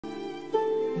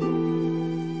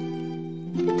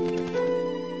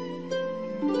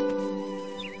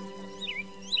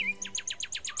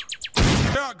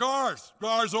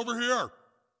Guys, over here.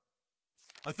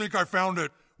 I think I found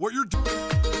it. What you're doing.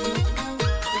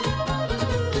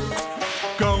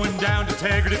 Going down to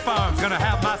Integrity Farms, gonna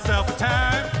have myself a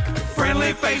time.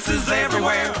 Friendly faces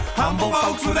everywhere, humble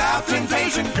folks without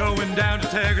temptation. Going down to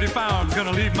Integrity Farms,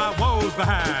 gonna leave my woes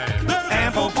behind.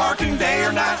 Ample parking day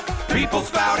or night, people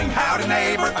spouting howdy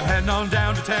neighbor. I'm heading on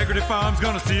down to Integrity Farms,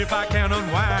 gonna see if I can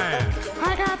unwind.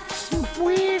 I got some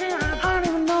weed and I don't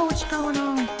even know what's going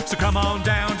on. So come on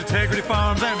down to Integrity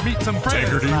Farms and meet some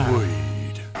friends. Integrity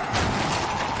weed.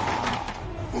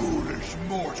 Foolish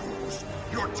mortals,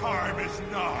 your time is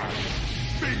nigh.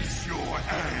 Face your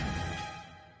end.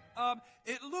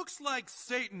 It looks like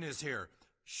Satan is here.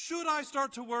 Should I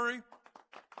start to worry?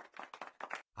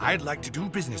 I'd like to do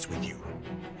business with you.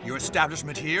 Your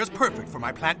establishment here is perfect for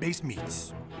my plant-based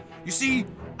meats. You see,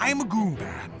 I am a goon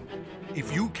man.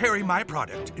 If you carry my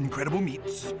product, Incredible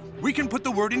Meats, we can put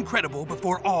the word incredible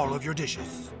before all of your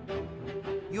dishes.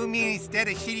 You mean instead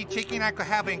of shitty chicken, I could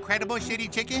have incredible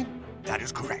shitty chicken? That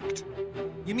is correct.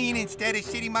 You mean instead of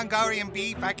shitty Mongolian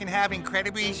beef, I can have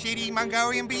incredibly shitty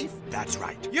Mongolian beef? That's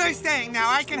right. You're saying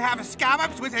now I can have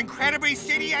scallops with incredibly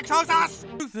shitty exosauce?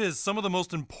 The truth is, some of the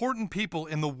most important people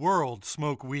in the world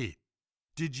smoke weed.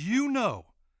 Did you know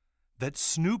that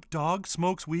Snoop Dogg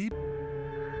smokes weed?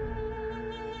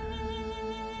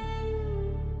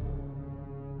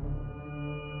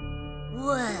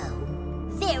 Whoa,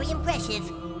 very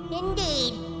impressive,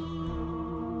 indeed.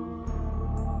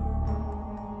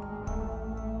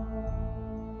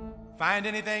 Find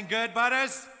anything good,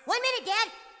 Butters? 1 minute,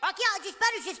 Dad. Archaeologist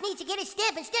Butters just needs to get his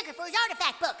stamp and sticker for his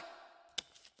artifact book.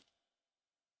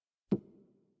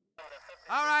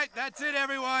 All right, that's it,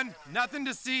 everyone. Nothing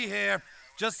to see here.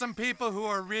 Just some people who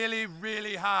are really,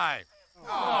 really high.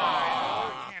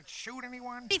 Can't shoot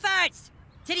anyone? Titty farts!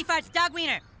 Titty farts, dog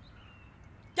wiener!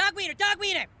 Dog wiener, dog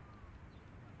wiener!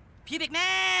 Pubic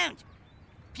mound!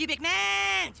 Pubic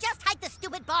mound! Just hike the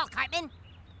stupid ball, Cartman.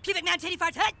 Pubic mound, titty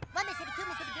farts, hut! 1 Mississippi, 2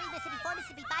 Mississippi, 3 Mississippi, 4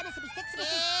 Mississippi, 5 Mississippi, 6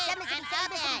 Mississippi, 7 Mississippi, 8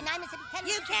 Mississippi, 9 Mississippi, 10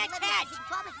 You Mississippi, can't 11 catch.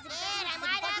 Mississippi, 12 Mississippi, 13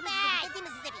 Mississippi, 14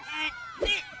 Mississippi, 15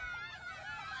 Mississippi.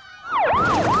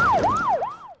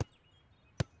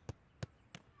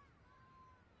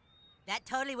 That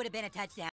totally would have been a touchdown.